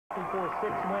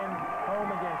24-6 win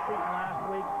home against Seton last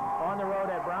week. On the road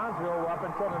at Brownsville up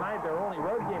until tonight, their only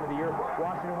road game of the year.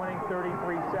 Washington winning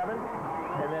 33-7.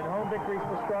 And then home victories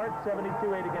to start,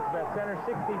 72-8 against Beth Center,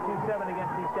 62-7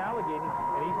 against East Allegheny.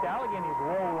 And East Allegheny's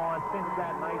roll on since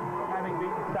that night, having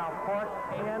beaten South Park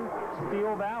and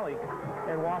Steel Valley.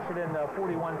 And Washington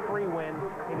 41-3 win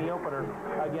in the opener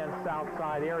against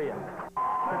Southside area.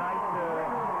 Tonight,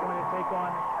 going to take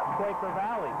on Quaker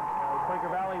Valley.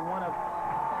 Quaker Valley, one of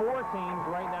 4 teams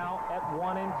right now at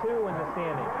 1-2 in the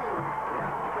standings.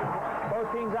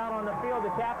 Both teams out on the field. The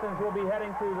captains will be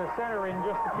heading to the center in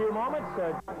just a few moments. Who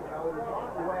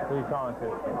are you calling to?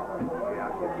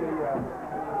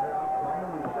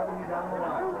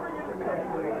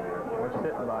 We're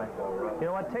sitting by. You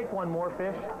know what? Take one more,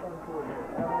 Fish.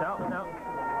 No.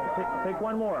 Take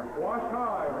one more. Wash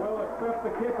High will accept the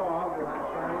kickoff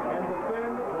and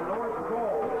defend the north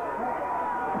goal.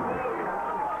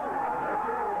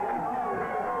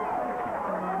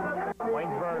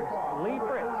 Waynesburg's Lee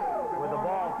Fritz with the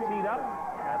ball teed up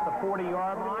at the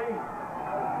 40-yard line.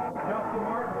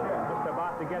 Just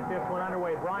about to get this one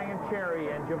underway. Brian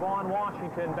Cherry and Javon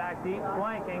Washington back deep,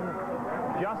 flanking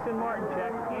Justin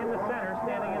Martincheck in the center,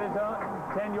 standing at his own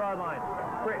 10-yard line.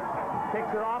 Fritz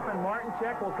kicks it off, and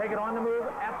Martincheck will take it on the move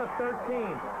at the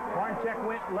 13. Martincheck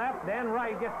went left, then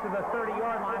right, gets to the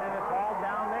 30-yard line, and it's hauled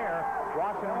down there.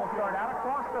 Washington will start out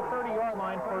across the 30-yard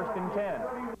line, 1st and 10.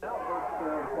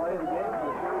 Play of the game,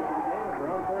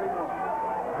 around 31.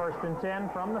 1st and 10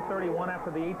 from the 31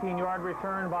 after the 18-yard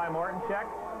return by Martincheck.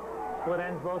 Split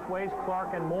ends both ways,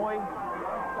 Clark and Moy.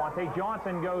 Monte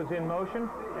Johnson goes in motion,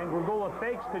 and Grigula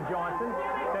fakes to Johnson.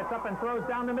 Sets up and throws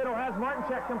down the middle, has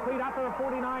Martincheck complete out to the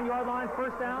 49-yard line,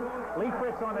 1st down. Lee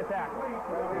Fritz on the tackle.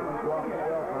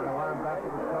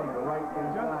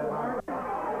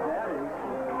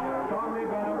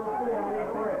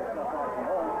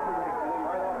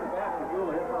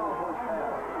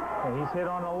 And he's hit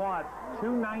on a lot.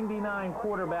 299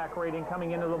 quarterback rating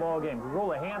coming into the ball game.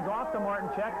 Grigula hands off to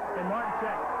Martincheck, and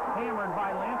Martincheck hammered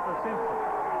by Lanfer Simpson.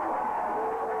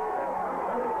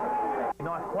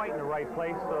 Not quite in the right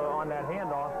place on that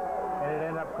handoff, and it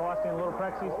ended up costing Little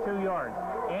Prexies 2 yards.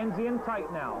 Ends in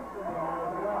tight now.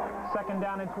 2nd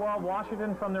down and 12.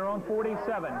 Washington from their own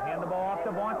 47. Hand the ball off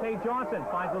to Vontae Johnson.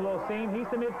 Finds a little seam. He's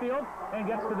to midfield and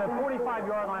gets to the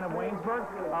 45-yard line of Waynesburg.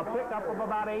 A pickup of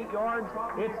about 8 yards.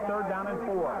 It's 3rd down and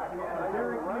 4.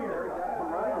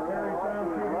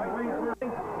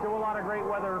 Still a lot of great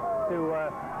weather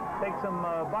to take some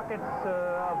buckets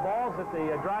of balls at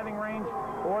the driving range,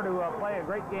 or to play a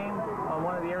great game on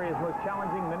one of the area's most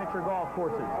challenging miniature golf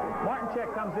courses. Martincheck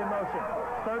comes in motion.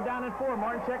 3rd down and 4.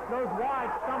 Martincheck goes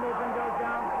wide, stumbles and goes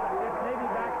down. It's maybe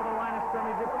back to the line of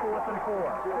scrimmage. It's 4th and 4.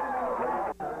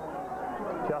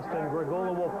 Justin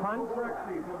Grigula will punt.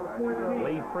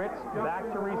 Lee Fritz back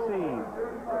to receive.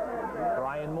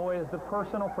 Brian Moy is the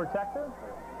personal protector.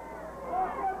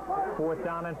 4th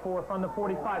down and 4 from the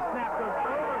 45. Snap goes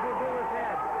over Grigula's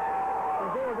head.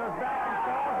 Grigula goes back and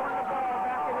falls on the ball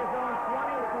back at his own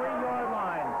 23-yard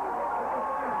line.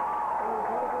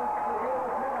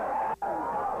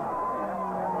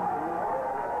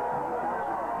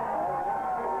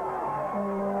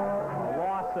 A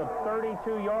loss of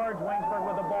 32 yards. Waynesburg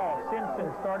with the ball. Simpson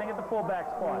starting at the fullback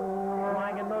spot.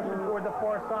 Flying in motion toward the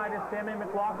far side is Sammy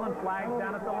McLaughlin. Flags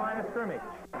down at the line of scrimmage.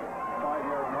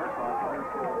 5-yard mark.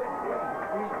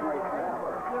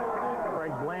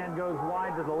 Craig Bland goes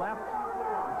wide to the left.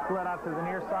 Split out to the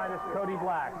near side is Cody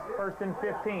Black. 1st and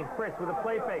 15. Fritz with a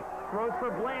play fake. Throws for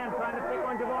Bland, trying to take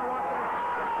on Javon Washington.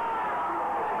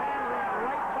 Bland ran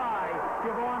right by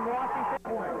Javon Washington.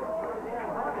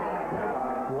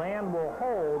 Bland will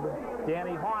hold.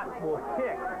 Danny Hott will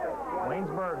kick.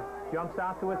 Waynesburg jumps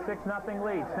out to a 6-0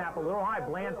 lead. Snap a little high.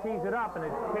 Bland tees it up, and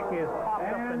his kick is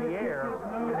popped up in the air,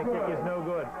 and the kick is no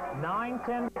good.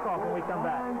 9-10 kickoff when we come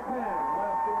back.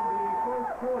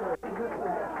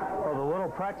 Well, the Little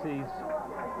Prexies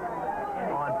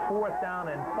on 4th down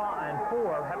and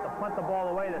 4 have to punt the ball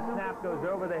away. The snap goes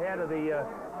over the head of the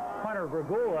punter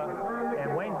Grigula,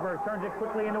 and Waynesburg turns it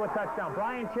quickly into a touchdown.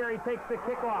 Brian Cherry takes the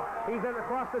kickoff. He's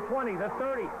across the 20, the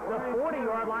 30, the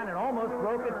 40-yard line, and almost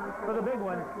broke it for the big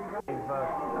one. They've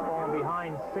fallen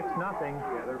behind 6-0 in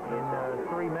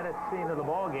 3 minutes into the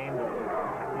ball game.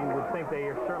 You would think they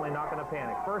are certainly not going to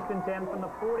panic. 1st and 10 from the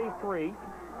 43.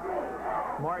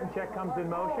 Martincheck comes in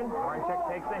motion. Martincheck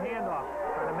takes the handoff.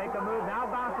 Trying to make a move. Now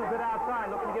bounces it outside.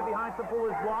 Looking to get behind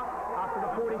Sapula's block. Out to the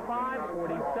 45,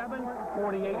 47,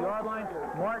 48-yard line.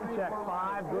 Martincheck,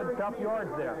 5 good, tough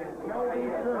yards there.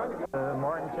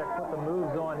 Martincheck put the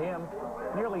moves on him.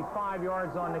 Nearly 5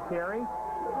 yards on the carry.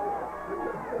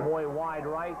 Moy wide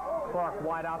right, Clark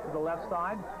wide out to the left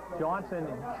side. Johnson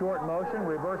in short motion,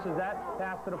 reverses that,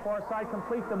 pass to the far side,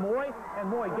 complete to Moy, and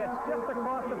Moy gets just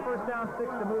across the first down 6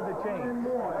 to move the chains.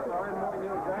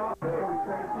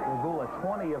 Regula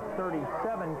 20 of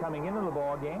 37 coming into the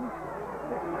ball game.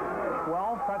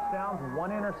 12 touchdowns,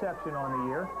 1 interception on the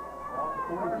year.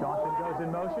 Johnson goes in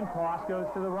motion, toss goes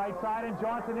to the right side, and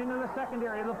Johnson into the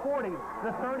secondary, the 40,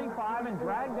 the 35, and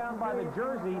dragged down by the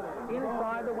jersey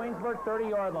inside the Waynesburg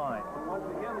 30-yard line. Once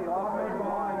again, the offensive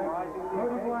line rising.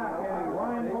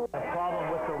 A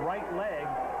problem with the right leg,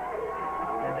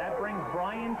 and that brings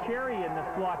Brian Cherry in the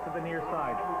slot to the near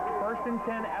side. First and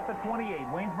 10 at the 28.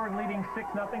 Waynesburg leading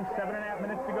 6-0, 7.5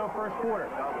 minutes to go first quarter.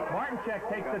 Martinchek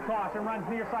takes the toss and runs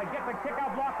near side. Gets a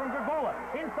kickout block from Gregola.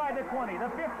 Inside the 20, the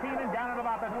 15, and down at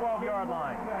about the 12-yard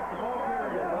line.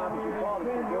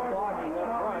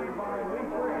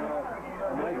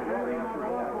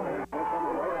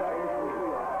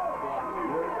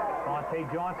 Monte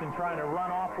Johnson trying to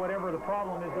run off whatever the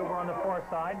problem is over on the far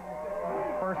side.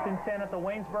 First and 10 at the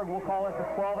Waynesburg. We'll call it the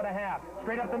 12.5.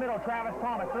 Straight up the middle, Travis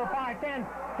Thomas to the 5, 10.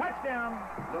 Touchdown.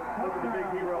 Look at the big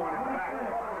hero on his back.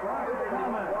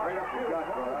 Right up the gut.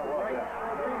 Right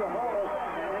through the hole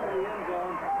and into the end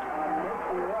zone.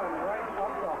 Run right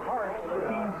up the heart.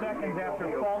 15 seconds after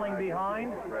falling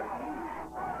behind.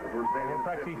 Little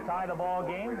Prexies tie the ball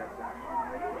game.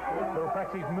 Little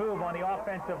Prexies move on the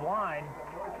offensive line.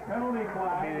 Penalty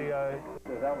flag.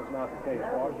 That was not the case,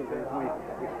 largely as we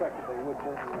expected they would.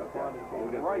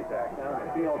 Right back down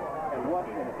the field, and what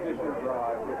an efficient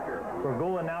drive.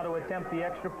 Regula now to attempt the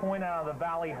extra point out of the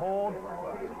Valley hold.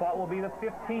 Spot will be the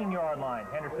 15-yard line.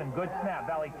 Henderson, good snap.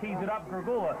 Valley tees it up.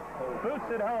 Regula boots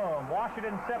it home.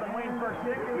 Washington 7, Waynesburg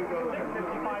 6.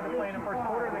 6:55 to play in the first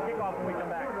quarter. The kickoff when we come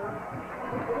back.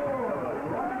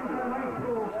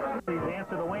 Please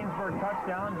answer the Waynesburg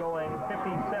touchdown, going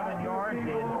 57 yards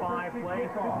in 5 plays,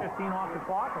 2:15 off the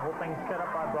clock. The whole thing set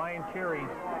up by Brian Cherry's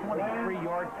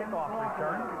 23-yard kickoff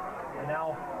return. And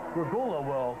now Regula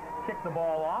will kick the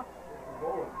ball off.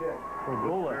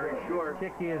 Regula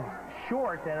kick is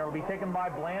short, and it'll be taken by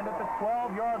Bland at the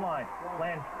 12-yard line.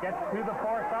 Bland gets to the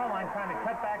far sideline, trying to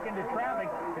cut back into traffic.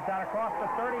 It's out across the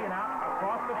 30 and out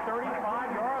across the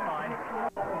 35-yard line.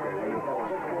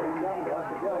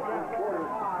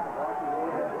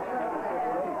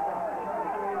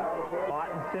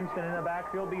 Cotton Simpson in the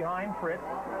backfield behind Fritz.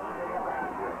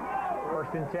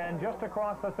 First and 10 just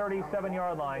across the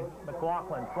 37-yard line.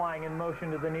 McLaughlin flying in motion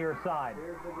to the near side.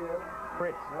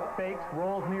 Fritz fakes,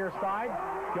 rolls near side.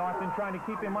 Johnson trying to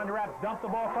keep him under wraps. Dump the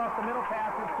ball across the middle.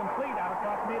 Pass is complete out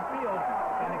across midfield.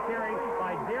 And a carry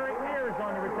by Derek Mears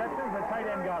on the reception. The tight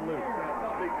end got loose.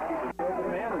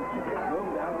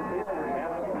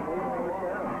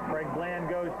 Craig Bland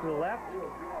goes to the left.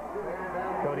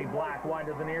 Cody Black wide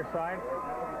to the near side.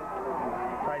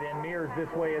 Tight end Mears this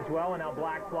way as well, and now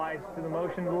Black flies to the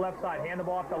motion to the left side. Hand the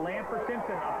ball off to Lamb for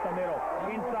Simpson, up the middle,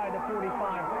 inside the 45,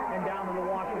 and down to the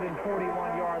Washington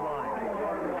 41-yard line.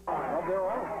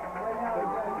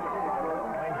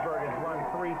 Waynesburg has run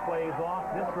 3 plays off.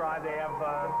 This drive, they have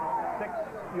 6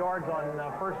 yards on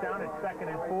first down. It's 2nd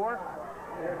and 4.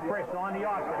 Fritz on the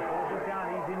offense, pulls it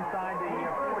down. He's inside the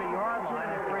 40-yard line,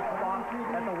 and Fritz stops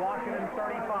at the Washington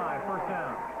 35, first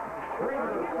down.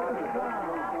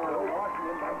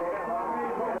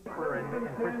 And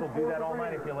Fritz will do that all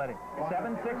night if you let him.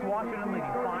 7-6 Washington leading.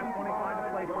 5:25 to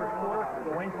play first quarter.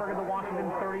 Waynesburg at the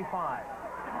Washington 35.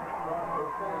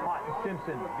 Houghton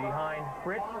Simpson behind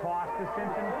Fritz. Toss to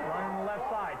Simpson. Running the left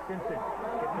side. Simpson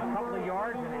gets a couple of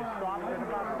yards and he stops at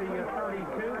about the 32.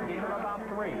 Gain of about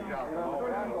 3.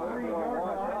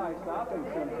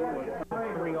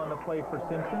 3 on the play for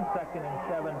Simpson. 2nd and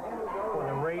 7 for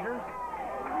the Raiders.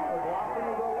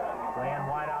 Land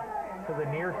wide out to the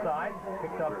near side,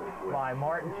 picked up by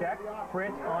Martinchek.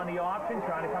 Fritz on the option,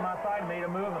 trying to come outside, made a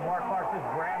move, and Mark Clark just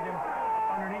grabbed him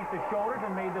underneath the shoulders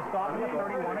and made the stop at the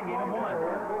 31, a gain of 1.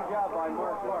 Good job by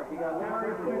Mark Clark. He got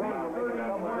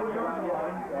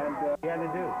he had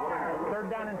to do. 3rd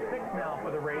down and 6 now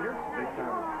for the Raiders.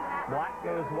 Black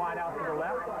goes wide out to the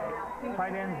left.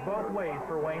 Tight ends both ways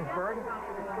for Waynesburg.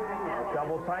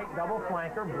 Double tight, double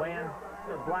flanker.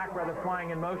 Black rather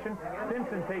flying in motion.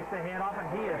 Simpson takes the handoff, and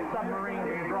he is submarine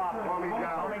to drop. Tommy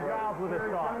Giles with a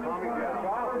stop. Tommy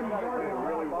Giles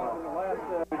really well.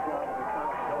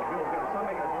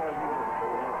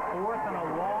 4th and a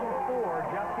long 4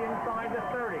 just inside the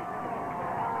 30.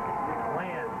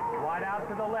 Bland wide out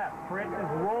to the left. Fritz is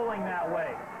rolling that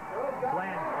way.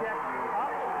 Bland checks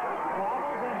up,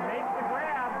 wobbles, and makes the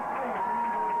grab.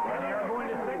 And they are going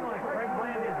to signal as Craig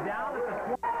Bland is down at the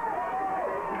 5.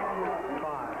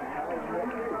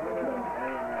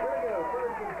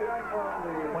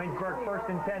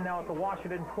 First and 10 now at the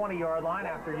Washington 20-yard line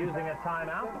after using a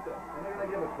timeout.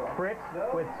 Fritz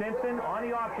with Simpson on the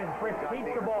option. Fritz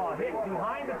keeps the ball, hits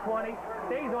behind the 20,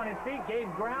 stays on his feet, gains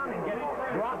ground, and gets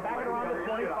dropped back around the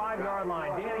 25-yard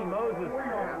line. Danny Moses,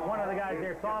 one of the guys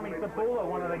there. Tommy Sapula,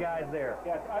 one of the guys there.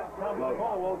 Yeah, Tommy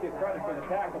Sapula won't get credit for the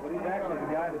tackle, but he's actually the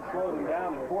guy that slowed him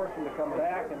down and forced him to come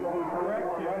back and move correct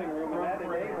running room, and that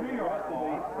enables the rest of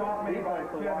the defense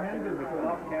for Washington to come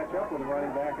up, catch up with the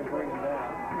running back and bring him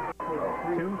down.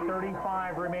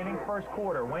 2:35 remaining first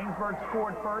quarter. Waynesburg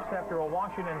scored first after a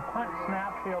Washington punt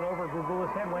snap sailed over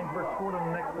Grugula's head. Waynesburg scored on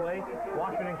the next play.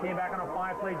 Washington came back on a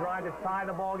 5-play drive to tie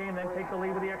the ball game, then take the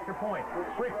lead with the extra point.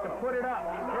 Fritz to put it up.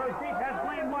 Throws deep, has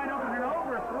Bland wide open and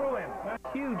overthrew him.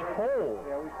 Huge hole.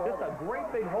 Just a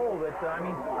great big hole that, I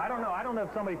mean, I don't know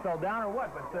if somebody fell down or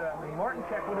what, but Martin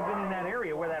Check would have been in that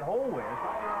area where that hole is.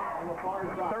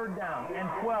 Third down and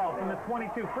 12 from the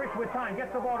 22. Fritz with time,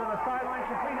 gets the ball to the sideline,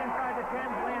 complete inside the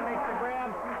 10. Bland makes the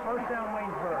grab. First down,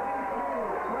 Waynesburg.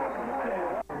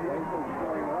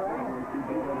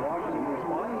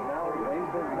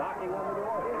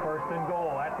 First and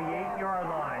goal at the 8-yard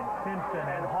line. Simpson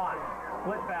and Hott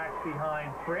split backs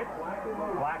behind Fritz.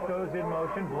 Black goes in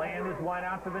motion. Bland is wide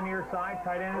out to the near side.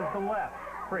 Tight end is the left.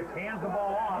 Fritz hands the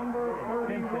ball off.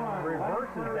 Simpson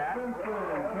reverses that.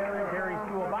 Carries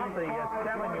to about the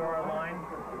 7-yard line.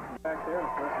 Back there,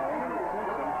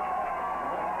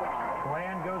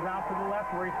 Bland goes out to the left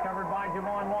where he's covered by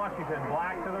Javon Washington.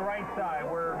 Black to the right side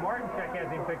where Martin Check has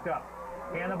him picked up.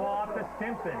 Hand the ball off to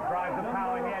Simpson. Drives the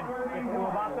power ahead. Gets to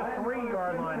about the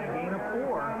 3-yard line. A gain of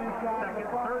 4.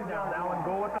 Third down now and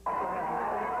goal with the...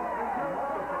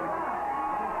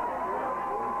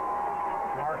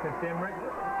 Marcus Emmerich.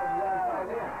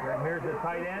 Here's the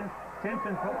tight end.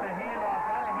 Simpson took the hand off.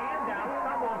 Got a hand down.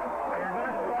 Stumbles. They're going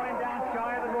to slow him down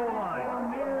shy of the goal line.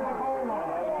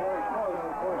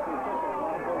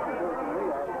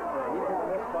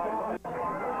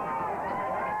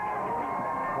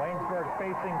 Waynesburg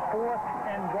facing 4th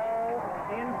and goal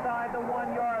inside the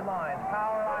 1-yard line.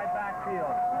 Power eye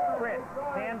backfield. Fritz,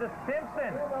 hand to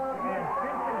Simpson. And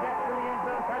Simpson gets to the end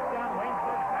zone. Touchdown.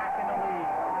 Waynesburg back in the lead.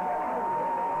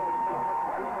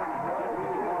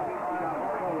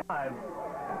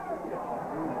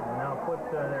 Now put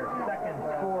their second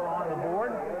score on the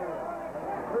board.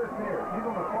 First here, he's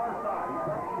on the far side.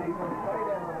 He's on the tight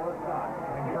end on the left side.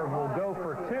 Waynesburg will go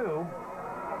for 2.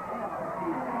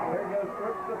 There goes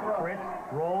Fritz to throw. Fritz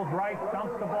rolls right,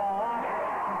 dumps the ball off,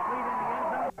 complete in the end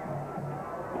zone.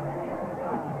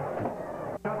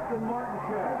 Justin Martin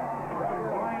check.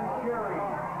 Ryan Cherry.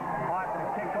 Hot to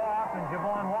kick off, and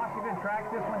Javon Washington tracks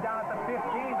this one down at the 15,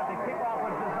 but the kickoff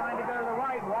was designed to go to the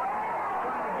right. Washington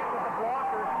trying to get with the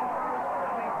blockers.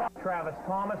 Travis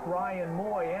Thomas, Ryan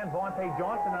Moy, and Vontae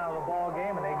Johnson out of the ball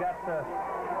game, and they got a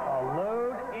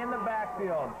load in the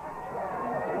backfield.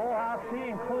 A full house T,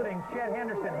 including Chet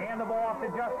Henderson. Hand the ball off to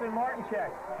Justin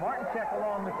Martincheck. Martincheck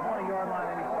along the 20-yard line,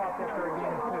 and he stopped after a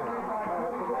gain of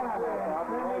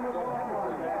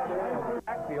 2.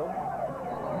 Backfield.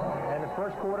 And the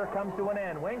first quarter comes to an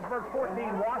end. Waynesburg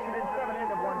 14, Washington 7,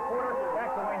 end of 1 quarter.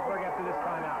 Back to Waynesburg after this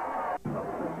timeout.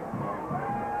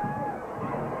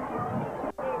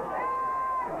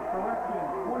 Correction,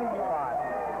 25.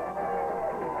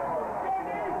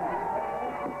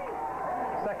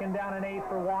 Second down and 8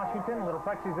 for Washington. Little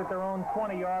Flexies at their own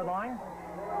 20-yard line.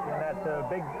 And that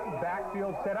big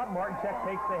backfield setup. Martincheck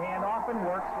takes the handoff and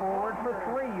works forward for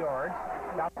 3 yards.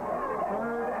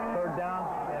 Third down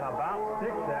and about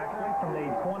 6, actually, from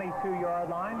the 22-yard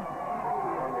line.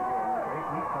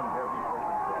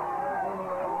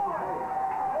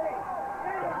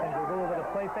 Justin Grugula with a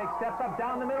play fake, steps up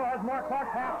down the middle, has Mark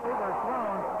Clark pass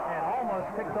overthrown and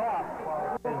almost picked off.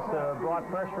 Has brought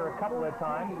pressure a couple of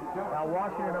times. Now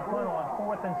Washington a punt on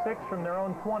 4th and 6 from their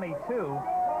own 22.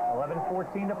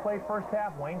 11-14 to play first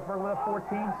half. Waynesburg with a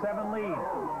 14-7 lead.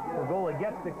 Grugula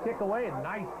gets the kick away. A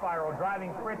nice spiral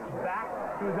driving Fritz back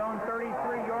to his own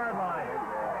 33-yard line.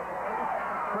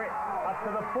 Fritz up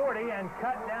to the 40 and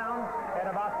cut down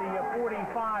at about the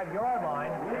 45-yard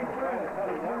line.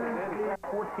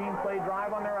 14-play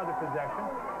drive on their other possession.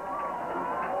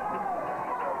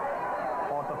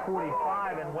 Off the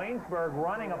 45, and Waynesburg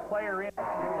running a player in.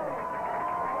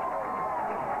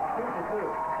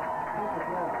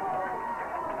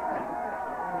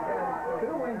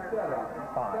 Two-wing setup.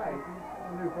 Tight.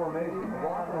 New formation.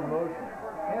 Walk in motion.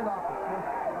 Hand off the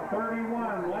Simpson.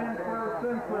 31. Lansford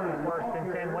Simpson. First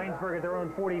and 10. Waynesburg at their own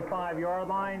 45-yard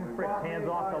line. Fritz hands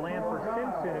off to Lansford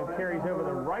Simpson, who carries over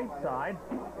the right side.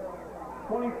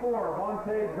 24.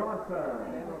 Vontae Johnson.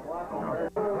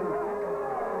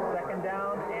 Second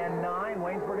down and 9.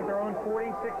 Waynesburg at their own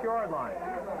 46-yard line.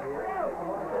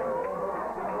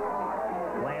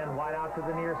 Land wide out to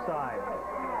the near side.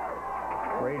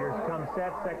 Raiders come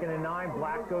set, 2nd and 9.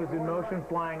 Black goes in motion,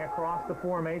 flying across the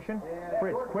formation.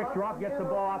 Fritz, quick drop, gets the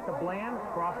ball out to Bland,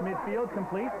 across midfield,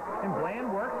 complete, and Bland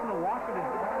works to the Washington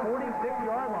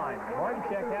 46-yard line.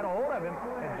 Martincheck had a hold of him,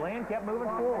 and Bland kept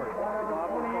moving forward.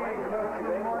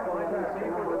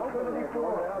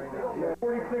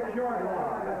 46-yard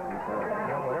line.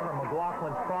 Whatever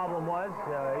McLaughlin's problem was,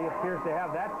 he appears to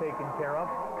have that taken care of.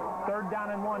 3rd down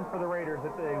and 1 for the Raiders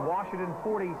at the Washington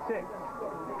 46.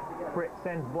 Fritz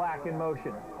sends Black in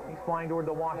motion. He's flying toward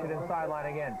the Washington sideline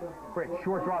again. Fritz,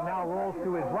 short drop now, rolls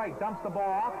to his right, dumps the ball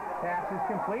off. Pass is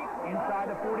complete. Inside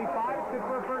the 45, it's good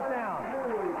for a first down.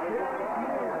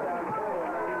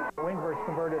 Waynesburg's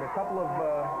converted a couple of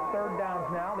 3rd downs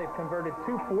now. They've converted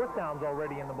 2 4th downs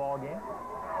already in the ball game.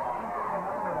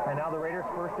 And now the Raiders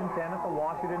 1st and 10 at the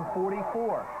Washington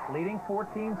 44, leading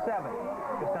 14-7.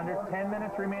 Just under 10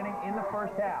 minutes remaining in the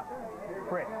first half.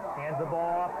 Fritz hands the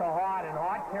ball off to Hott, and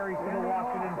Hott carries to the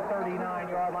Washington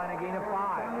 39-yard line, a gain of 5.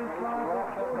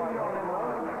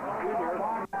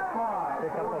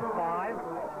 Pick up of 5.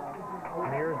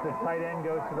 Here's the tight end,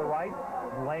 goes to the right.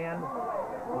 Land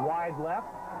wide left.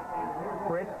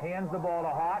 Fritz hands the ball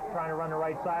to Hott, trying to run the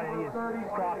right side, and he is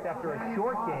stopped after a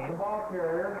short gain.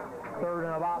 3rd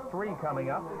and about 3 coming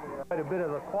up. Quite a bit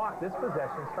of the clock. This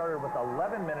possession started with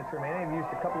 11 minutes remaining. They've used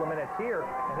a couple of minutes here,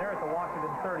 and they're at the Washington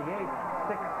 38.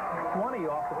 6:20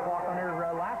 off the clock on their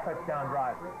last touchdown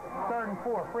drive. 3rd and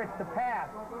 4. Fritz to pass.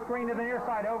 Screen to the near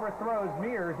side, overthrows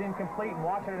Mears, incomplete, and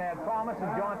Washington had Thomas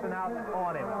and Johnson out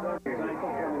on him.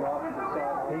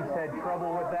 He's had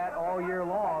trouble with that all year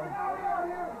long.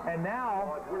 And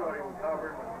now,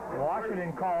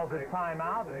 Washington calls a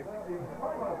timeout.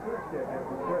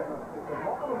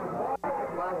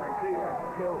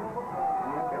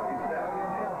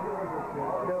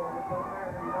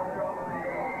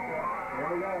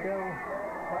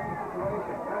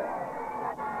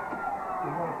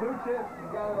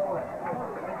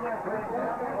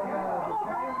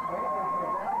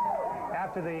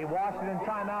 After the Washington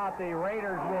timeout, the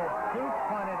Raiders will poof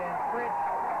punt it, and Fritz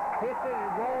hits it,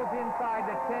 it rolls inside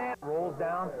the 10, rolls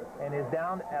down, and is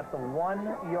down at the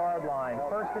 1-yard line.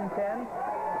 1st and 10,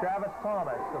 Travis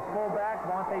Thomas, the fullback,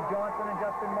 Vontae Johnson and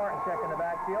Justin Martincheck in the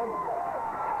backfield.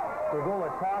 Regula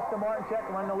toss to Martincheck,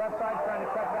 run the left side, trying to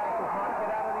cut back, does not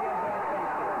get out of the end zone.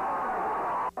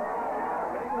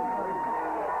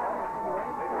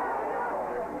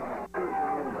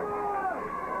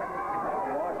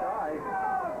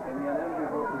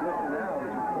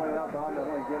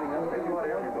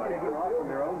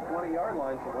 Their own 20-yard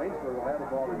line, so Waynesburg will have the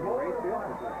ball in the great field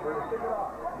position.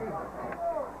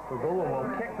 Regula will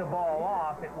kick the ball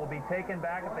off. It will be taken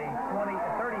back at the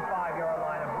 35-yard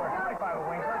line of 25 of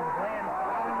Waynesburg. Bland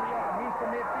out in the open. He's to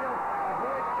midfield. A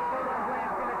blitz.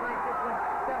 Bland's going to take this one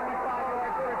 75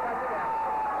 yards for a touchdown.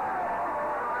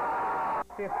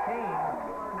 15.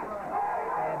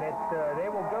 And they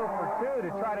will go for 2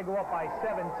 to try to go up by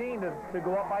 17 to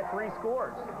go up by 3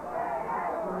 scores.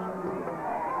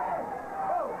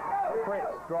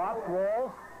 Fritz drops,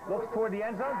 rolls, looks toward the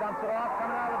end zone, dumps it off,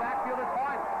 coming out of the backfield. It's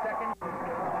Hott. 2nd.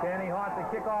 Kenny Hott, the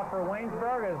kickoff for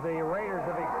Waynesburg as the Raiders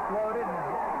have exploded, and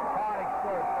Hott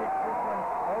explodes. Kicks this one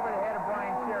over the head of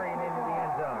Brian Cherry and into the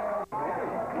end zone.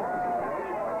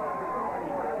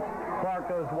 Clark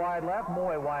goes wide left,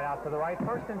 Moy wide out to the right.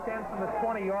 1st and 10 from the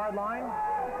 20-yard line.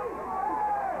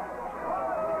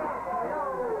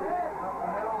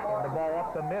 And the ball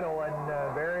up the middle, and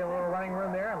very little running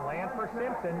room there, and land for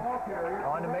Simpson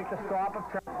on to make the stop of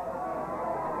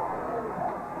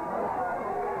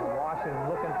Washington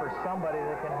looking for somebody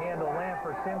that can handle land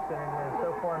for Simpson, and so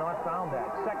far not found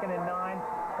that. 2nd and 9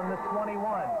 from the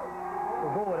 21.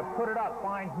 Regula to put it up,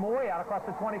 finds Moy out across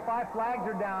the 25. Flags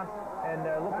are down, and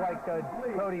looked like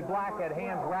Cody Black had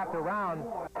hands wrapped around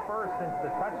first since the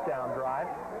touchdown drive.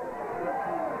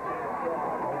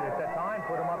 At that time,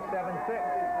 put him up 7-6.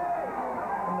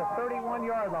 From the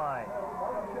 31-yard line.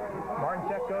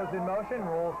 Martincheck goes in motion,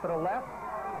 rolls to the left,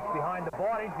 behind the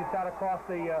bodies, gets out across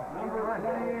the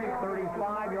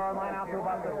 35-yard line out to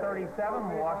about the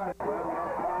 37. Washington.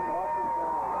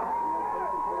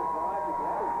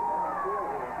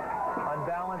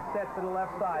 Unbalanced set to the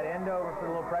left side, end over for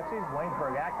the Loprexis.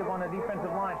 Waynesburg active on the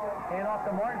defensive line. Hand off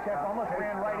to Martincheck, almost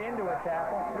ran right into a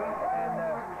tackle, and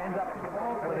ends up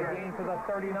with a gain to the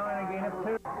 39, a gain of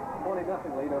 2.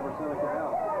 20-0 lead over Seneca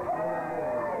House.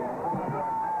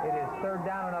 It is 3rd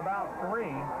down and about 3.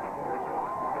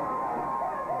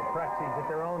 Loprexis at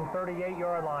their own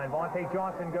 38-yard line. Vontae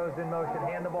Johnson goes in motion.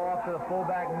 Hand the ball off to the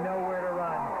fullback, nowhere to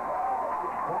run.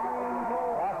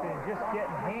 just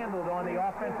getting handled on the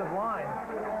offensive line.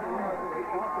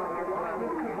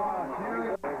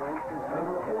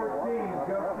 Number 14,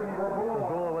 Justin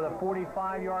Gregula with a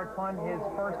 45-yard punt, his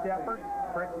first effort.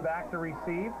 Fritz back to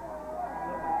receive.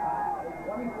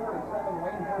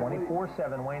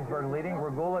 24-7, Waynesburg leading.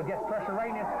 Gregula gets pressure right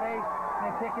in his face, and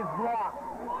they kick his block.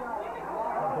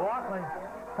 McLaughlin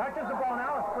touches the ball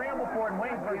now, a scramble for it, and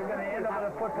Waynesburg is going to end up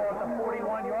with a football at the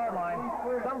 41-yard line.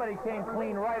 Somebody came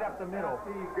clean right up the middle.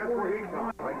 First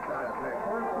and 10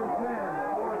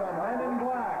 for the men in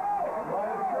black.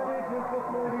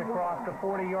 Just across the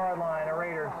 40-yard line, the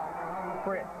Raiders.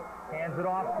 Fritz hands it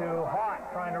off to Hott,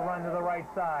 trying to run to the right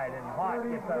side, and Hott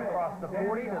gets that across the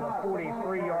 40 to the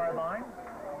 43-yard line.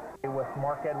 With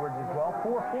Mark Edwards as well.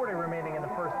 4:40 remaining in the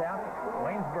first half.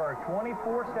 Waynesburg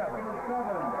 24-7.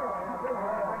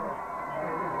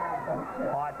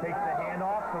 Hott takes the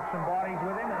handoff, puts some bodies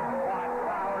with him, and Hott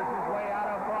powers his way out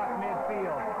across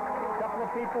midfield. A couple of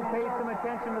people paid some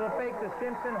attention to the fake to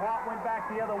Simpson. Hott went back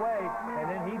the other way, and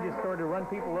then he just started to run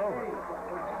people over.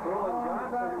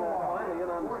 Johnson finally in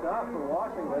on the stop for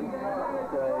Washington. He's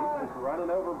just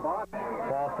running over Bot.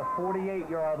 Ball at the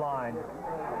 48-yard line.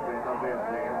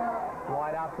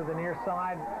 Wide out to the near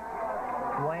side.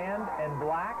 Bland and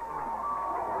Black.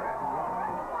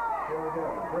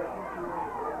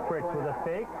 Fritz with a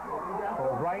fake.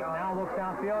 Goes right, now looks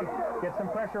downfield. Gets some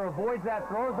pressure, avoids that,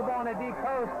 throws the ball in a deep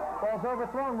post. Ball's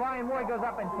overthrown. Ryan Moy goes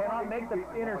up and cannot make the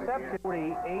interception.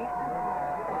 48.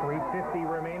 3:50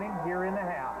 remaining here in the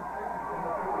half.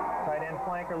 Tight end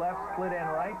flanker left, split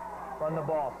end right. Run the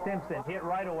ball. Simpson hit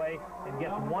right away and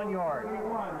gets 1 yard. Washington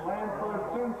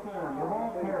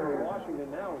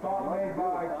now.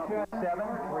 7,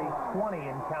 3:20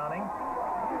 and counting.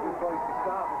 Good place to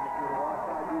stop him if you're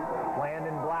Washington. Land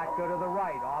and Black go to the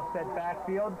right. Offset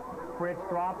backfield. Fritz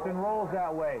drops and rolls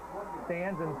that way.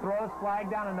 Stands and throws. Flag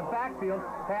down in the backfield.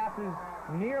 Passes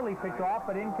nearly picked off,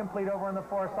 but incomplete over on the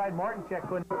far side. Martincheck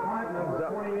couldn't. Comes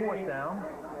up 4th down.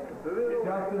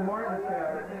 Justin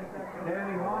Martincheck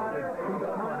standing on it.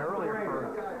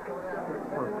 Earlier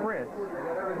for Fritz.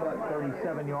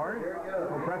 37 yards.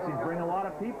 Well, Prexies bring a lot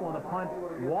of people, and the punt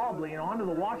wobbly and onto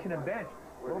the Washington bench.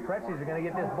 Little Prexies are going to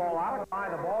get this ball out of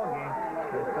the ball game.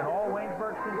 It's been all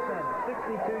Waynesburg since then.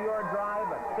 62-yard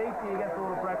drive, a safety against the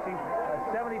Little Prexies, a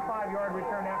 75-yard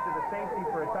return after the safety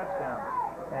for a touchdown.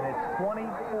 And it's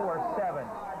 24-7.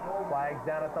 Flags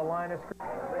down at the line of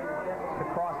scrimmage.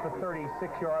 Across the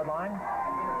 36-yard line.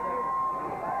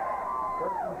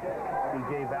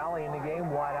 DJ Valley in the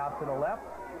game, wide out to the left.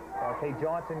 Okay,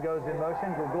 Johnson goes in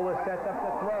motion. Gregula sets up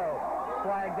the throw.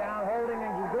 Flag down, holding,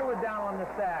 and Gregula down on the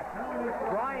sack.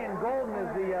 Brian Golden is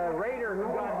the Raider who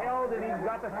got held, and he's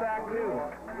got the sack too.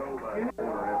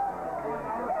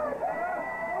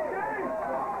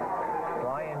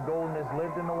 Brian Golden has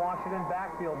lived in the Washington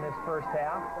backfield in this first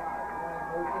half.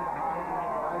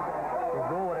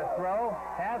 Gregula to throw.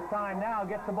 Has time now.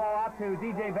 Gets the ball out to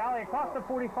DJ Valley across the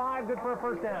 45. Good for a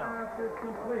first down. It's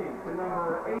complete to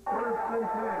number 8, first and 10.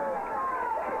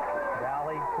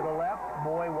 Valley to the left,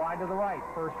 Moy wide to the right,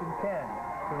 1st and 10.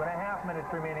 2.5 minutes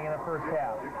remaining in the first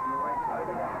half.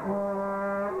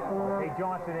 Okay,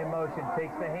 Johnson in motion,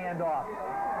 takes the handoff.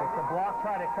 It's a block,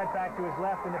 try to cut back to his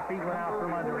left, and the feet went out from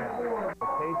under him.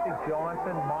 Kasich,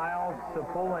 Johnson, Miles,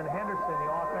 Sapola, and Henderson, the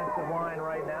offensive line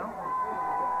right now.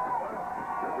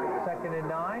 2nd and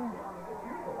 9.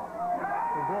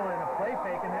 We're going in a play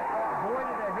fake, and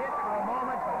avoided a hit for a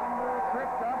moment, but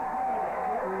tripped up.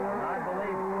 I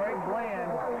believe Greg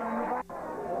Bland.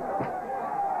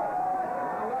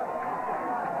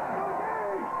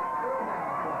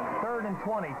 3rd and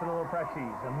 20 for the Little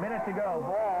Prexies. A minute to go.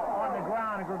 Ball on the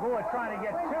ground, and Gregula trying to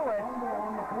get to it.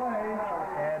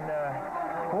 And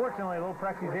fortunately, Little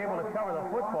Prexies able to cover the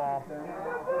football. A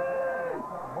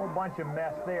whole bunch of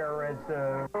mess there as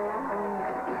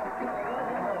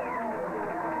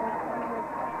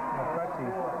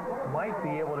might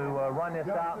be able to run this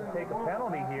out and take a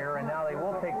penalty here, and now they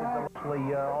will take this on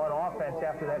offense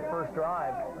after that first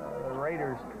drive. The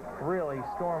Raiders really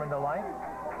storming to life.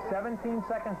 17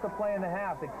 seconds to play in the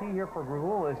half. The key here for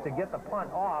Gregula is to get the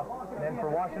punt off, and then for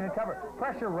Washington to cover.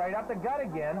 Pressure right up the gut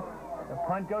again. The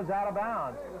punt goes out of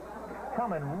bounds.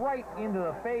 Coming right into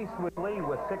the face with lead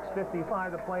with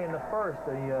 6:55 to play in the first.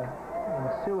 The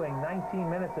ensuing 19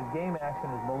 minutes of game action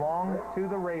has belonged to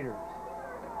the Raiders.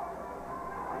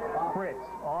 Fritz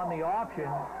on the option.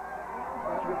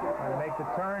 And make the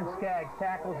turn. Skaggs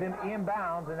tackles him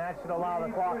inbounds, and that should allow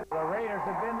the clock. The Raiders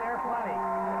have been there plenty.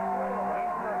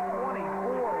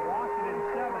 24, Washington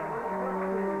 7.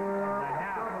 And a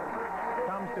half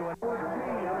comes to an.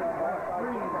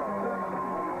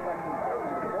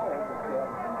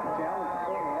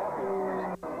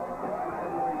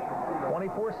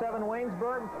 24-7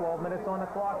 Waynesburg. 12 minutes on the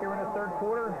clock here in the third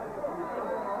quarter. And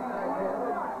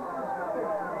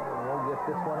we'll get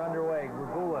this one underway.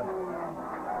 Grigula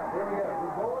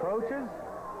approaches.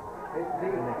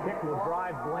 And the kick will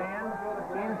drive Bland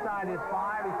inside his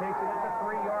 5. He takes it at the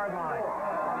 3-yard line.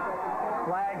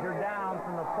 Flags are down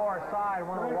from the far side.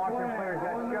 One of the Washington players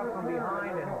got shoved from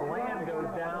behind, and Bland goes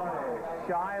down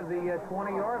shy of the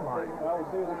 20-yard line. Well, we'll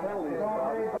see what the penalty is.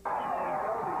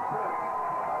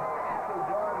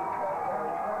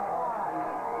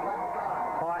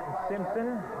 Caught and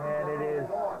Simpson, and it is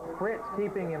Fritz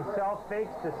keeping himself,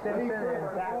 fakes to Simpson, and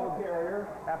tackled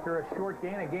after a short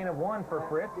gain, a gain of 1 for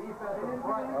Fritz.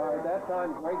 At that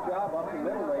time, great job up the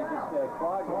middle. They just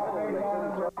clogged the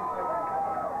middle.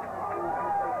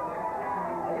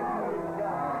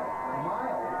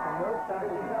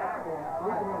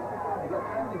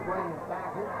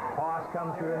 Toss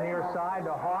comes to the near side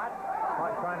to Hott.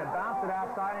 Hott trying to bounce it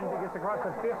outside and gets across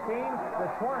the 15, the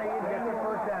 20, and gets the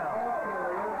first down.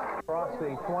 Across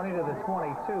the 20 to the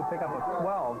 22, pick up a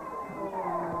 12.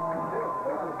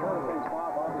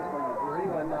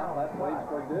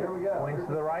 Wings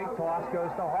to the right, toss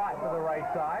goes to Hott to the right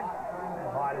side.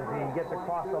 Hott, as he gets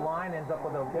across the line, ends up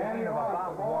with a gain of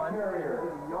about 1.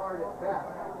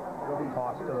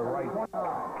 Toss to the right.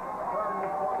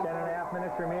 10.5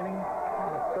 minutes remaining in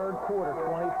the third quarter.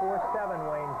 24-7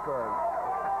 Waynesburg.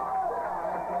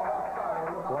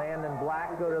 Bland and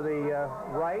Black go to the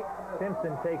right.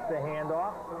 Simpson takes the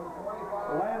handoff.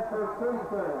 Bland for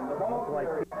Simpson. The ball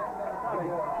player.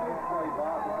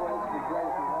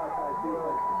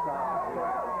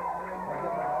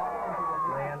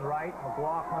 Bland right.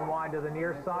 McLaughlin wide to the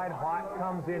near side. Hott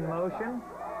comes in motion.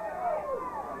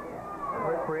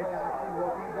 Fritz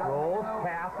rolls,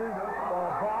 passes,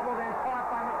 bobbled and caught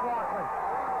by McLaughlin.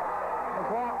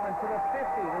 McLaughlin to the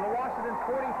 50, to the Washington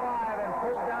 45, and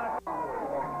pulled down.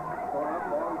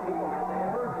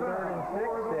 Third and 6,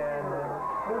 and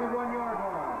 41-yard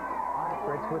line.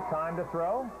 Fritz with time to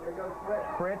throw.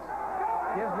 Fritz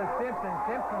gives to Simpson.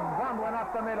 Simpson rumbling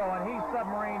up the middle, and he's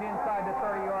submarined inside the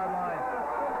 30-yard line.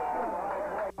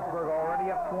 Already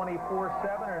up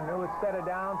 24-7, our newest set of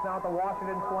downs now at the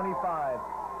Washington 25.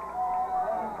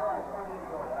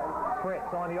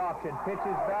 Fritz on the option,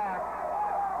 pitches back,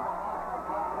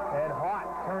 and Hott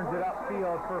turns it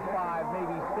upfield for 5,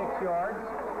 maybe 6 yards.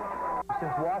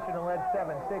 Since Washington led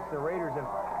 7-6, the Raiders have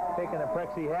taken the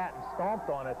Prexy hat and stomped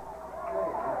on it.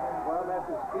 Well, that's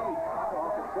his speed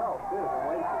off itself, too.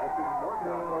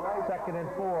 Second and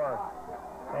 4.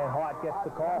 And Hott gets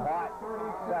the call. Hott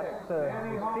got his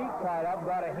feet tied up,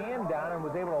 got a hand down, and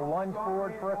was able to lunge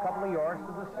forward for a couple of yards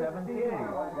to the 17.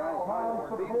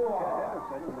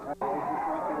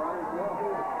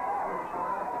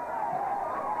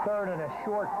 Third and a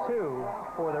short 2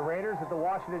 for the Raiders at the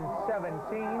Washington 17.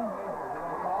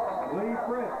 Lee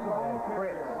Fritz, the ball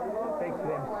Fritz takes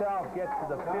it himself, gets to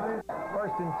the 50.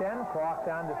 First and 10, clock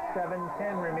down to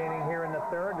 7:10 remaining here in the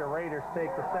third. The Raiders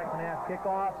take the second half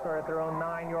kickoff, start at their own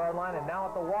 9-yard line, and now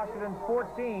at the Washington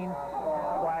 14,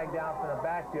 flag down from the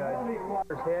back judge.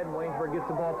 Head, and Waynesburg gets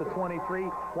the ball to 23.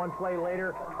 One play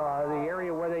later, the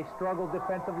area where they struggled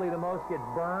defensively the most gets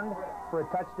burned for a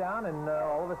touchdown, and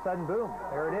all of a sudden, boom,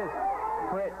 there it is.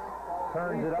 Fritz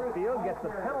turns it upfield, gets the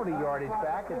penalty yardage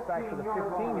back. It's back to the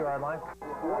 15-yard line.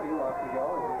 40 left to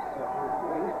go.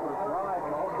 He's for drive,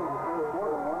 and also the third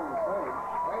quarter, one of the same.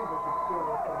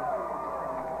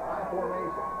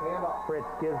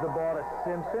 Fritz gives the ball to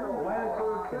Simpson.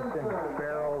 Simpson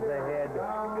barrels ahead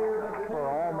for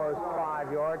almost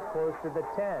 5 yards, close to the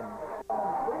 10.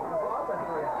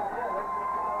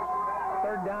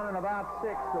 Third down and about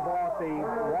 6. The ball at the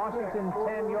Washington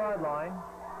 10-yard line.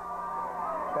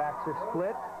 Backs are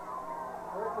split.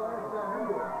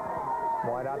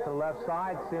 Wide out to the left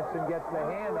side. Simpson gets the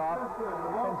handoff.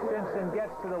 And Simpson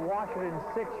gets to the Washington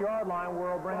 6-yard line,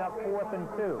 where he'll bring up 4th and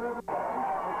 2.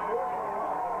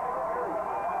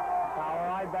 Power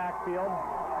eye backfield.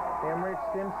 Emmerich,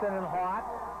 Simpson, and Hott.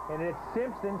 And it's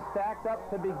Simpson stacked up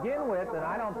to begin with, and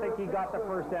I don't think he got the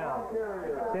first down.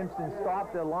 Simpson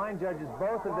stopped the line judges,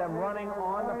 both of them running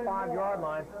on the 5-yard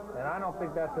line, and I don't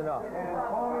think that's enough.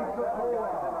 Washington,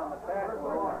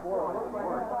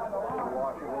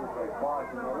 they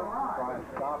fought, trying to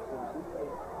stop Simpson.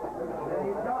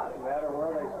 No matter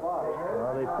where they spot.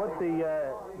 Well, they put the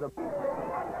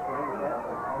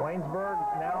Waynesburg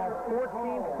now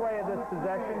 14th play of this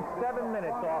possession, 7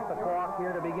 minutes off the clock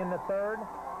here to begin the third.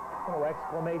 Oh,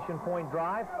 exclamation point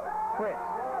drive. Fritz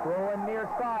rolling near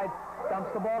side, dumps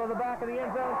the ball to the back of the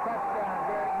end zone, touchdown,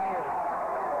 Derek Mears.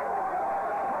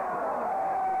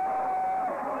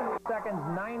 seconds,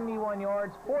 91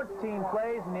 yards, 14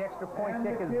 plays, and the extra point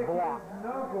kick is blocked.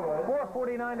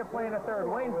 4:49 to play in the third.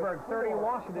 Waynesburg 30,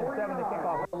 Washington 7 to kick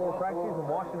off. A little practice, and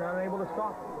Washington unable to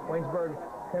stop. Waynesburg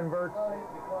converts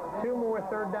 2 more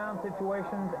third down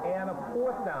situations and a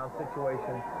fourth down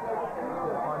situation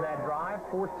on that drive.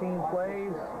 14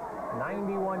 plays,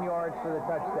 91 yards for the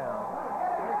touchdown.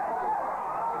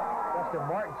 Justin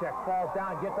Martinchek falls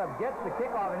down, gets up, gets the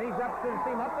kickoff, and he's up to the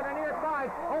seam, up to the near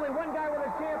side. Only one guy with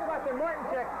a chance left, and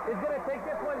Martinchek is going to take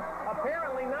this one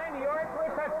apparently 90 yards for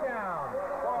a touchdown.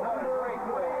 Number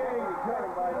 28,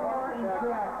 carried by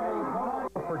Martinchek.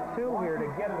 For 2 here to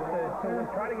get to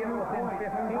try to get it within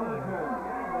 15.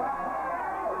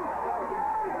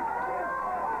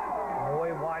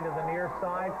 Moy wide to the near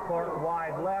side, Clark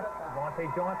wide left. Monte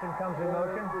Johnson comes in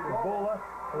motion. Regula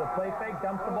with a play fake,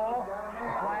 dumps the ball.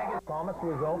 The flag is Thomas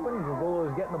was open.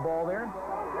 Regula was getting the ball there.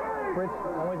 Fritz,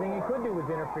 the only thing he could do was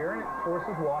interfere, and it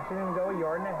forces Washington to go 1.5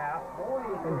 yards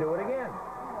and do it again.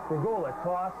 Regula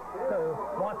toss to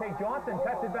Monte Johnson,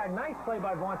 cuts it back. Nice play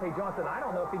by Monte Johnson. I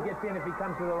don't know if he gets in, if he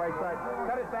comes to the right side.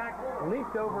 Cut it back,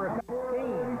 leaped over a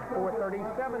 15.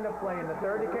 4:37 to play in the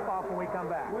third to kick off when we come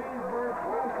back. Waynesburg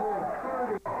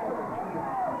 30.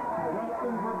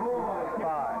 Justin Regula.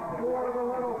 5. For the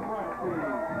little practice.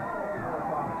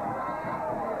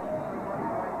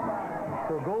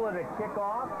 Regula to kick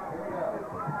off.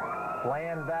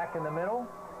 Bland back in the middle.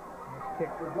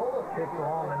 Kicked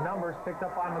along the numbers, picked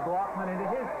up by McLaughlin into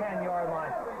his 10-yard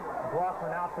line.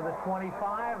 McLaughlin out to the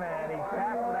 25, and he's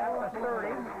tackled at the 30.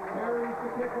 Carries the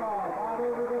kickoff out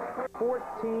over the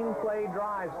 14 play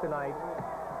drives tonight.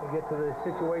 We get to the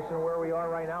situation where we are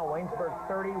right now. Waynesburg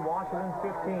 30, Washington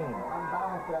 15.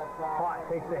 Hott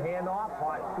takes the handoff.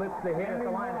 Hott flips the hit at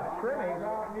the line of scrimmage.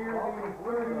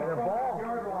 And the ball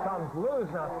comes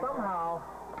loose. Now somehow,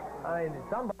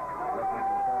 somebody...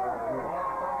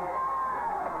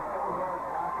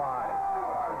 5.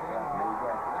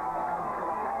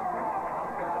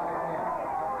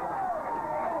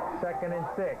 Second and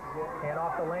 6. And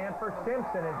off the land for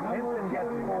Simpson, and Simpson gets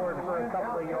forward for a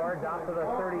couple of yards out to the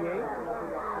 38.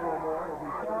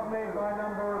 Shot made by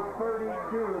number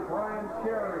 32, Brian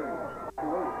Cherry.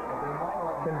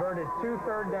 Converted 2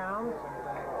 third downs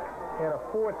and a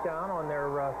 4th down on their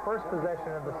first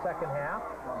possession of the second half.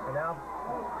 And now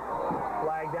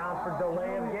flag down for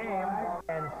delay of game,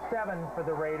 and 7 for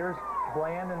the Raiders.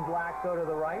 Bland and Black go to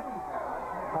the right.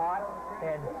 Hott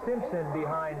and Simpson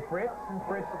behind Fritz, and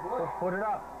Fritz will put it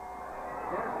up.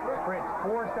 Fritz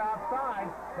forced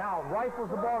outside, now rifles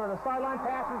the ball to the sideline,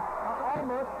 passes,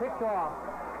 almost picked off.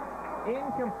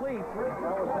 Incomplete.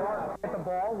 At the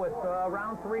ball with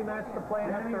around 3 minutes to play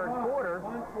in the third quarter.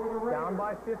 Down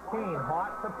by 15.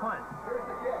 Hott to punt.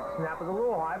 Snap is a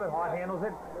little high, but Hott handles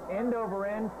it end over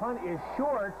end. Punt is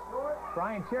short.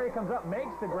 Brian Cherry comes up,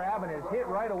 makes the grab, and is hit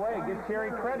right away. Give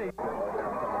Cherry credit.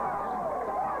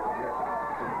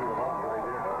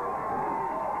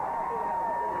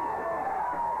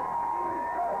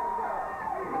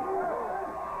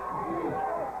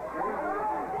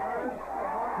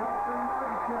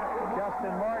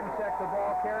 Justin Martinchek, the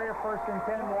ball carrier, 1st and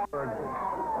 10. Waynesburg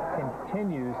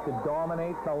continues to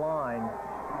dominate the line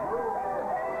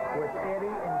with Eddie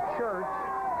and Church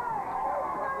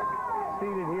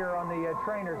seated here on the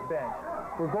trainer's bench.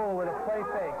 Regula with a play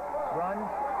fake. Runs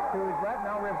to his left,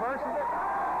 now reverses it,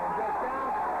 and goes down.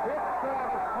 Hits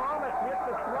Thomas, hits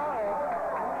the throw.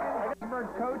 Waynesburg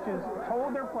coaches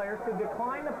told their players to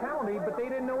decline the penalty, but they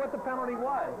didn't know what the penalty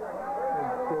was.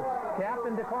 The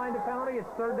captain declined the penalty. It's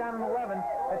 3rd down and 11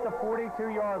 at the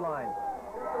 42-yard line.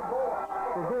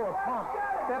 Regula pumps,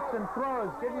 steps and throws.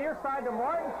 Get near side to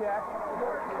Martinchek.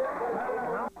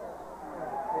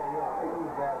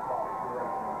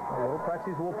 Little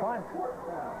Prexies will punt.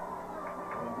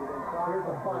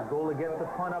 Regula gets the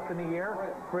punt up in the air.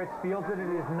 Fritz fields it. It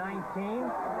is 19.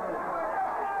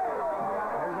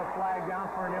 There's a flag down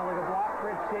for an illegal block.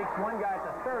 Fritz shakes one guy at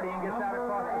the 30 and gets out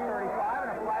across the 35,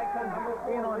 and a flag comes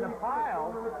in on the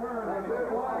pile.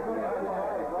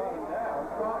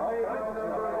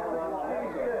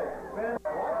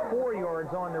 4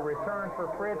 yards on the return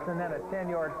for Fritz, and then a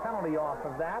 10-yard penalty off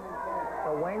of that.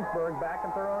 So Waynesburg back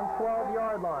at their own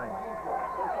 12-yard line.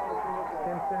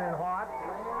 Simpson and Hott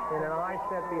in an eye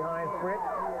set behind Fritz.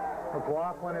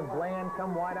 McLaughlin and Bland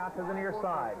come wide out to the near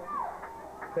side.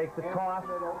 Take the toss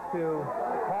to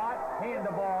Hott, hand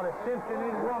the ball to Simpson,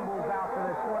 and rumbles out to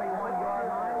the 21-yard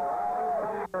line.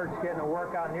 Church getting a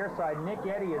workout near side. Nick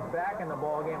Eddy is back in the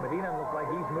ball game, but he doesn't look like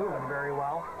he's moving very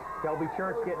well. Shelby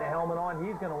Church getting a helmet on.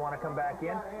 He's going to want to come back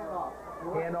in.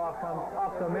 Handoff comes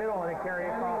up the middle, and it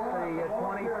carries across the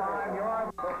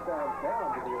 25-yard line.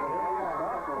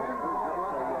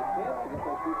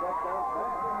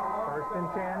 First and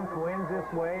 10, Twins this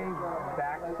way,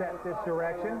 back set this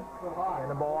direction, and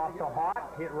the ball off to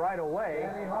Hott, hit right away,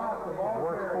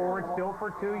 works forward still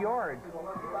for 2 yards.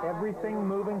 Everything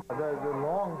moving. The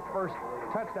long first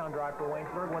touchdown drive for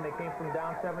Waynesburg when they came from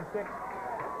down 7-6.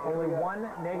 Only 1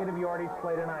 negative yardage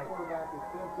play tonight.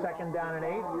 Second down and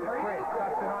 8. Fritz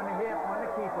tucks it on the hip on the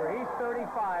keeper. He's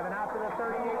 35 and out to the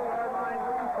 38-yard line.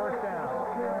 First down.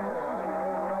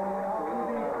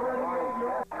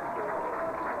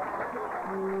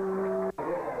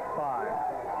 5.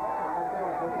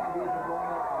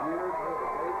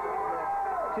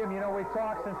 Jim, you know, we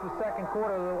talked since the second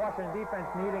quarter of the Washington defense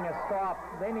needing a stop.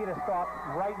 They need a stop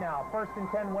right now. First and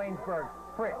 10, Waynesburg.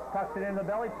 Fritz tucks it in the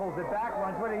belly, pulls it back,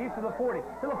 runs with it. He's to the 40,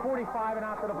 to the 45, and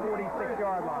out to the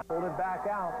 46-yard line. Pulled it back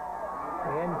out,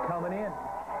 and coming in.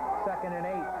 Second and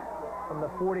 8 from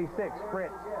the 46.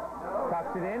 Fritz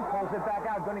tucks it in, pulls it back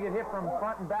out. Going to get hit from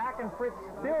front and back, and Fritz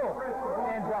still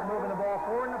ends up moving the ball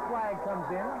forward, and the flag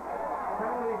comes in.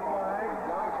 Penalty flag.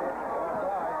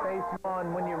 Based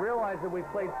on when you realize that we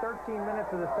played 13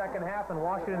 minutes of the second half, and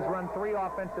Washington's run 3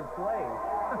 offensive plays.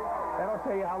 That'll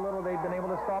tell you how little they've been able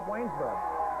to stop Waynesburg.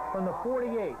 From the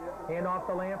 48, hand off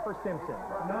the land for Simpson.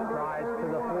 Rise to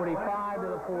the 45, to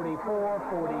the 44,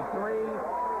 43.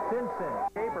 Simpson.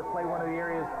 Caper play one of the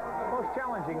area's most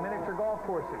challenging miniature golf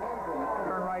courses.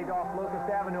 Turn right off Locust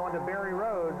Avenue onto Berry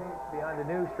Road behind the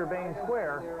new Strabane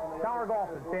Square. Tower Golf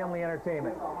and Family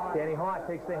Entertainment. Danny Hott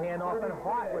takes the handoff, and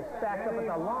Hott was stacked up at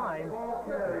the line.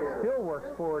 Still works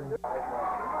forward.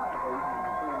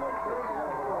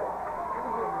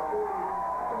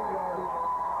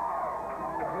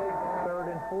 Third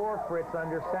and 4. Fritz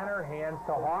under center, hands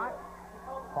to Hott.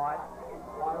 Hott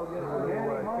will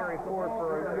carry forward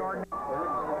for a yard.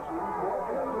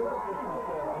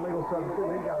 Legal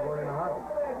substitute. He got one in a huddle.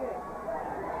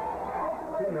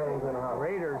 2 nose in a huddle.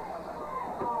 Raiders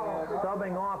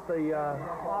subbing off the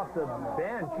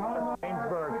bench.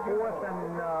 Waynesburg, 4th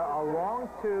and a long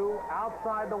 2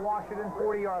 outside the Washington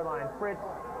 40-yard line. Fritz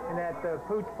in that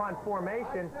pooch punt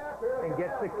formation and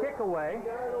gets the kick away.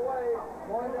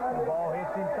 The ball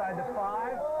hits inside the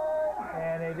 5,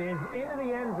 and it is into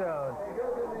the end zone.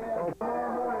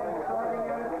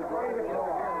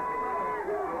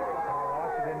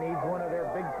 Washington needs one of their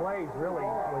big plays, really,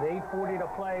 with 8:40 to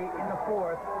play in the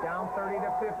 4th, down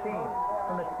 30-15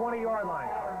 from the 20-yard line.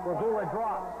 Regula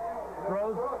drops,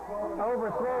 throws,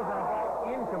 overthrows, and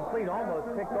incomplete, almost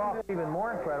picked off. Even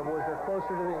more incredible is they're closer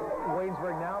to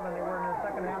Waynesburg now than they were in the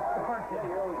second half of the first.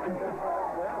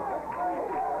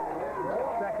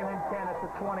 Second and 10 at the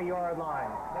 20-yard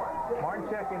line.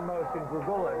 Martincheck in motion.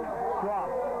 Regula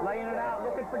drops, laying it out,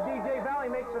 looking for DJ Valley,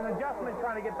 makes an adjustment,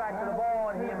 trying to get back to the ball,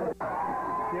 and he and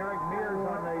Derek Mears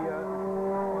on the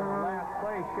last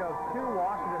play shoved 2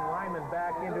 Washington linemen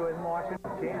back into it, and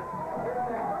Washington chance.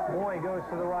 Boy goes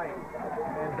to the right,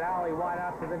 and Valley wide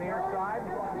out to the near side.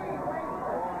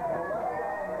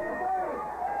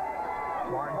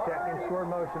 Martincheck in short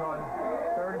motion on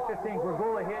 3rd and 15.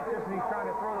 Regula hit just as he's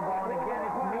trying to throw the ball, and again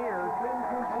it's Mears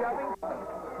shoving.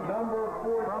 Number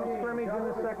 4 from scrimmage in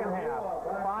the second half.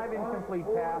 5 incomplete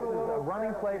passes, a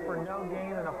running play for no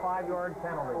gain, and a 5-yard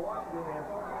penalty.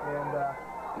 And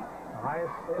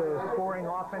highest scoring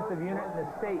offensive unit in the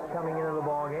state coming into the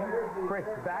ball game. Fritz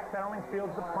backpedaling,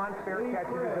 fields the punt, fair catch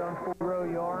at his own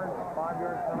 4 yards,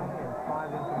 5-yard penalty, and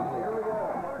 5 incomplete.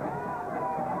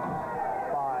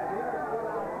 5.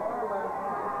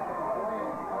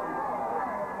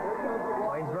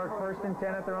 Waynesburg first and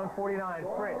 10 at their own 49.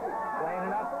 Fritz laying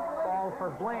it up. Ball for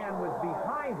Bland was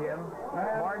behind him.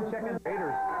 Martincheck and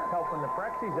Raiders helping the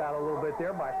Prexies out a little bit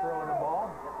there by throwing the ball.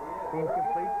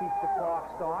 Incomplete, keeps the clock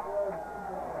stopped.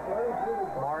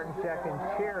 Martincheck and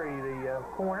Cherry, the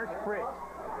corners. Fritz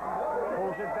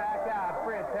pulls it back out.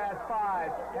 Fritz has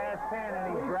 5, has 10,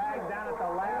 and he's dragged down at the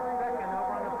last second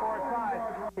over on the far side.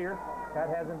 Here,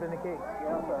 that hasn't been the case. He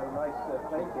also had a nice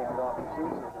fake handoff in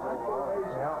Susan.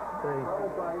 Yeah, the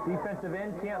defensive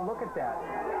end can't look at that.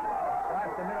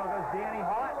 Right up the middle goes Danny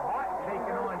Hott. Hott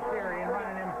taking on Cherry and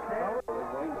running him over.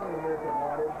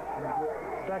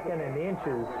 Second and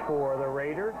inches for the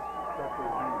Raiders.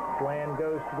 Bland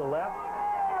goes to the left.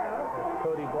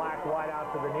 Cody Black wide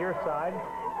out to the near side.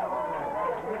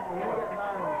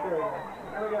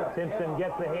 Simpson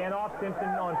gets the handoff. Simpson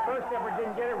on first effort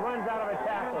didn't get it, runs out of a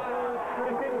tackle.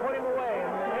 Simpson put him away,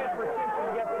 and the hit for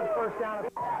Simpson gets the first down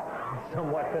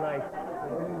somewhat tonight.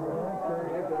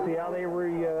 See how they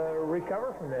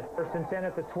recover from this. First and 10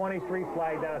 at the 23,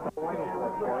 flag down at the line.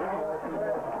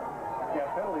 Yeah,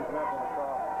 penalties not going to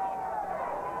stop.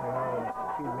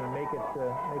 Make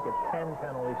it 10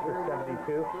 penalties for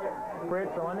 72.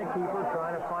 Fritz on the keeper,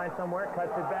 trying to find somewhere,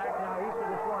 cuts it back. Now he's to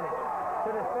the 20, to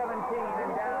the 17,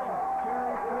 and down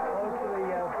close to the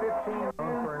 15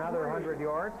 for another 100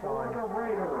 yards on 7-13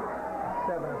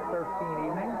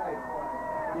 evening.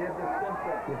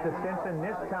 It's the Simpson.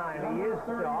 This time he is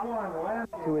stopped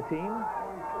to a team.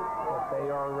 But they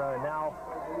are now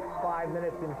 5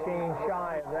 minutes and change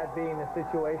shy of that being the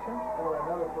situation.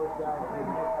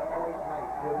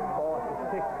 Ball to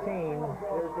 16.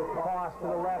 There's the toss to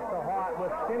the left to Hart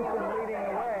with Simpson leading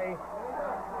the way.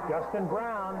 Justin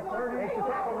Brown takes the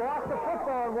tackle, lost the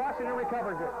football, and Washington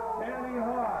recovers it.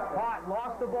 Hart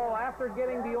lost the ball after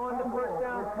getting beyond the first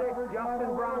down stick.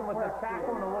 Justin Brown with the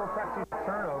tackle and a little touchy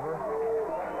turnover.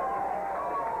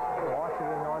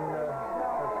 Washington on the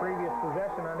previous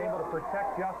possession, unable to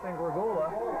protect Justin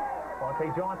Grigula.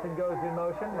 Monte Johnson goes in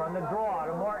motion, run the draw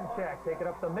to Martincheck, take it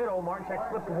up the middle. Martincheck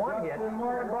slipped one hit,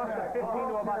 across the 15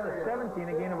 to about the 17,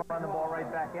 again on the ball right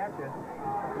back at you.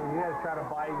 You got to try to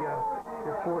buy your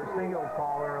single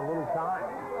caller a little time.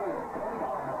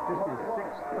 Just his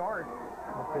sixth start,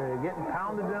 but getting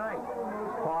pounded tonight.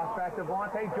 Toss back to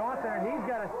Monte Johnson, and he's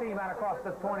got a seam out across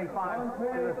the 25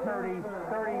 to the 30,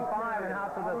 35, and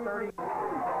out to the 30.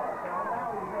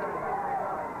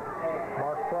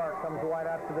 Mark Clark comes wide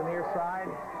out to the near side.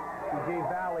 T.J.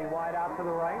 Valley wide out to the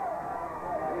right.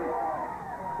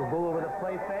 Grigula with a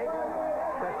play fake.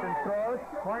 Sets and throws.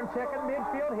 Martincheck in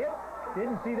midfield. Hit.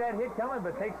 Didn't see that hit coming,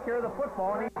 but takes care of the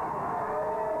football. And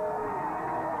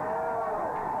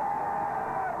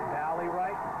Valley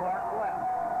right, Clark left.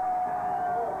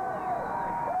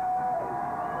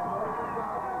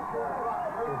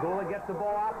 Grigula gets the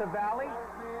ball out to Valley.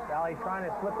 Valley trying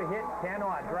to slip a hit,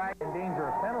 cannot. Drag in danger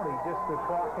of penalty, just the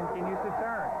clock continues to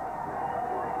turn.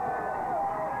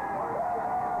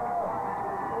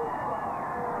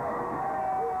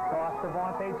 Toss to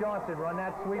Monte Johnson, run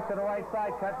that sweep to the right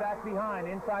side, cut back behind,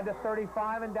 inside the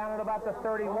 35 and down at about the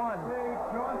 31.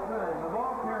 Johnson, the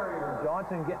ball carrier.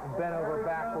 Johnson getting bent over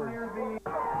backwards.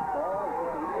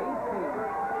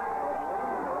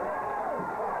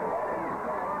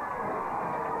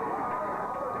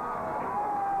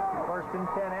 First and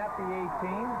 10 at the 18.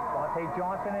 Monte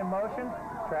Johnson in motion.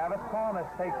 Travis Thomas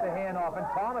takes the handoff, and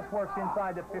Thomas works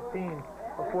inside the 15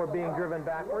 before being driven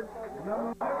backwards.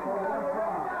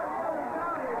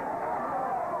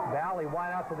 Valley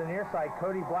wide out to the near side.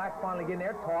 Cody Black finally getting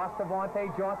there. Toss to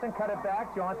Monte Johnson. Cut it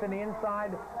back. Johnson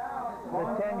inside the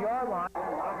 10-yard line.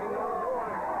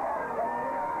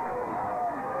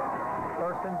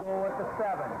 First and goal at the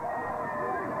 7.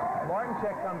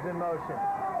 Martincheck comes in motion.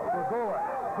 Grigula,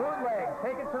 bootleg,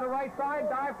 take it to the right side,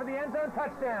 dive for the end zone,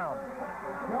 touchdown.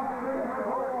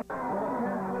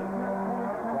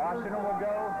 Washington will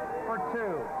go for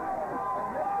 2.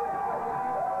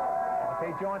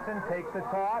 Monte Johnson takes the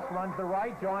toss, runs the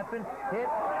right. Johnson hit,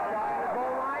 shot at the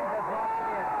goal line, does not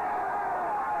get.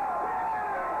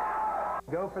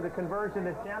 Go for the conversion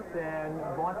attempt, and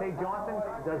Monte Johnson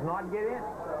does not get in.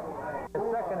 The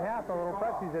second half, the Little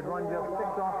Presties had run just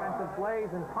 6 offensive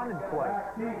plays and punted twice.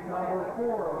 Number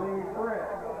 4, Lee Fritz.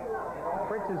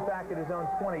 Fritz is back at his own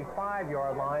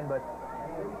 25-yard line, but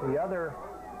the other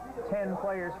 10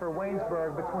 players for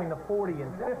Waynesburg between the 40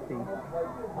 and 50.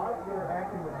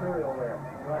 Acting material there.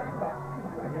 Right.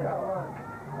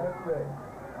 That's it.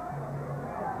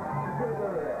 Good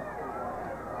over there.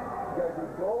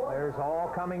 There's all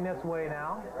coming this way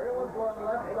now.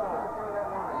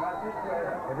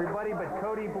 Everybody but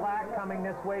Cody Black coming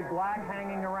this way. Black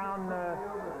hanging around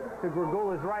to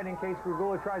Grigula's right in case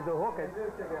Grigula tries to hook it.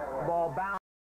 Ball bounce.